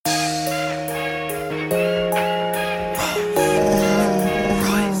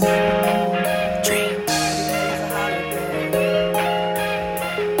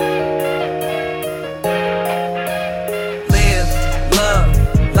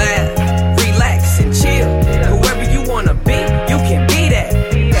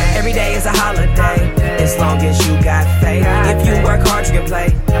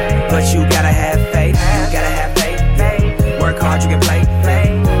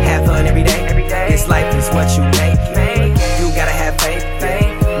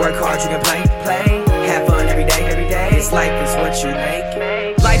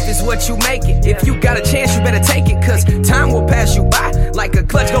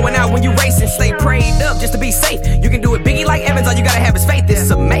clutch going out when you racing. Stay prayed up just to be safe. You can do it biggie like Evans, all you gotta have is faith. It's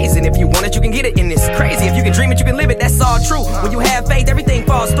amazing. If you want it, you can get it, and it's crazy. If you can dream it, you can live it, that's all true. When you have faith, everything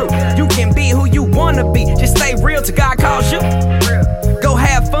falls through. You can be who you wanna be, just stay real till God calls you. Go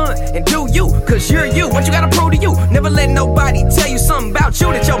have fun and do you, cause you're you. What you gotta prove to you? Never let nobody tell you something about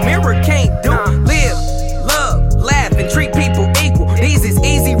you that your mirror can't do. Live, love, laugh, and treat people equal. These is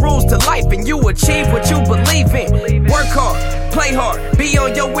easy rules to life, and you achieve what you believe in. Work hard, play hard, be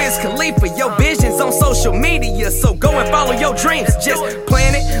on your Wiz Khalifa. Your vision's on social media, so go and follow your dreams. Just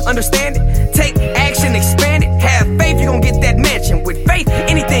plan it, understand it, take action, expand it. Have faith, you gon' get that mansion. With faith,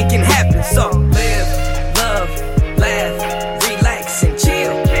 anything can happen. So live, love, laugh, relax, and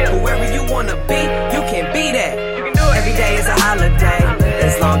chill. Whoever you wanna be, you can be that. Every day is a holiday,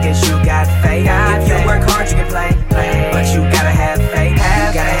 as long as you got faith. If you work hard, you can play, but you gotta have faith.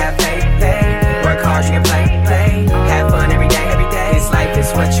 You gotta have faith. Work hard, you can play. Have fun every day. This life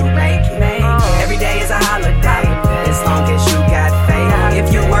is what you make it. Every day is a holiday, as long as you got faith.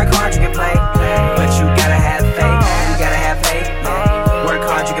 If you work hard, you can play, but you gotta have faith. You gotta have faith. Work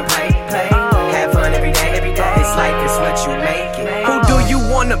hard, you can play. Have fun every day. This life is what you make it. Who do you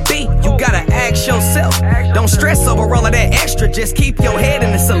wanna be? You gotta ask yourself. Don't stress over all of that extra. Just keep your head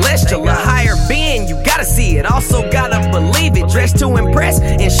in the celestial. A higher being, you gotta see it. Also gotta believe it. Dress to impress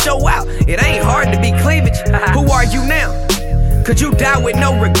and show out. It ain't hard to be cleavage. Who are you now? Could you die with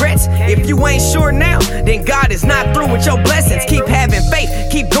no regrets? If you ain't sure now, then God is not through with your blessings. Keep having faith,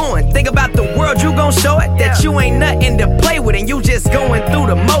 keep going. Think about the world, you gon' show it that you ain't nothing to play with, and you just going through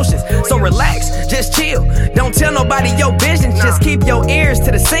the motions. So relax, just chill. Don't tell nobody your vision, just keep your ears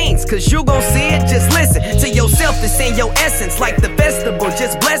to the scenes, cause you gon' see it. Just listen to yourself, it's in your essence. Like the vegetable,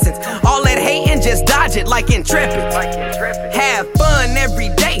 just blessings. All that hating, just dodge it like intrepid. Have fun every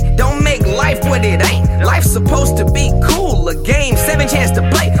day, don't make life what it ain't. Life's supposed to be cool, a game, 7 chance to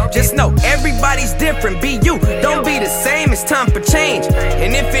play. Just know everybody's different, be you, don't be the same. It's time for change,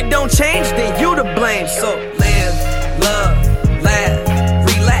 and if it don't change, then you to blame. So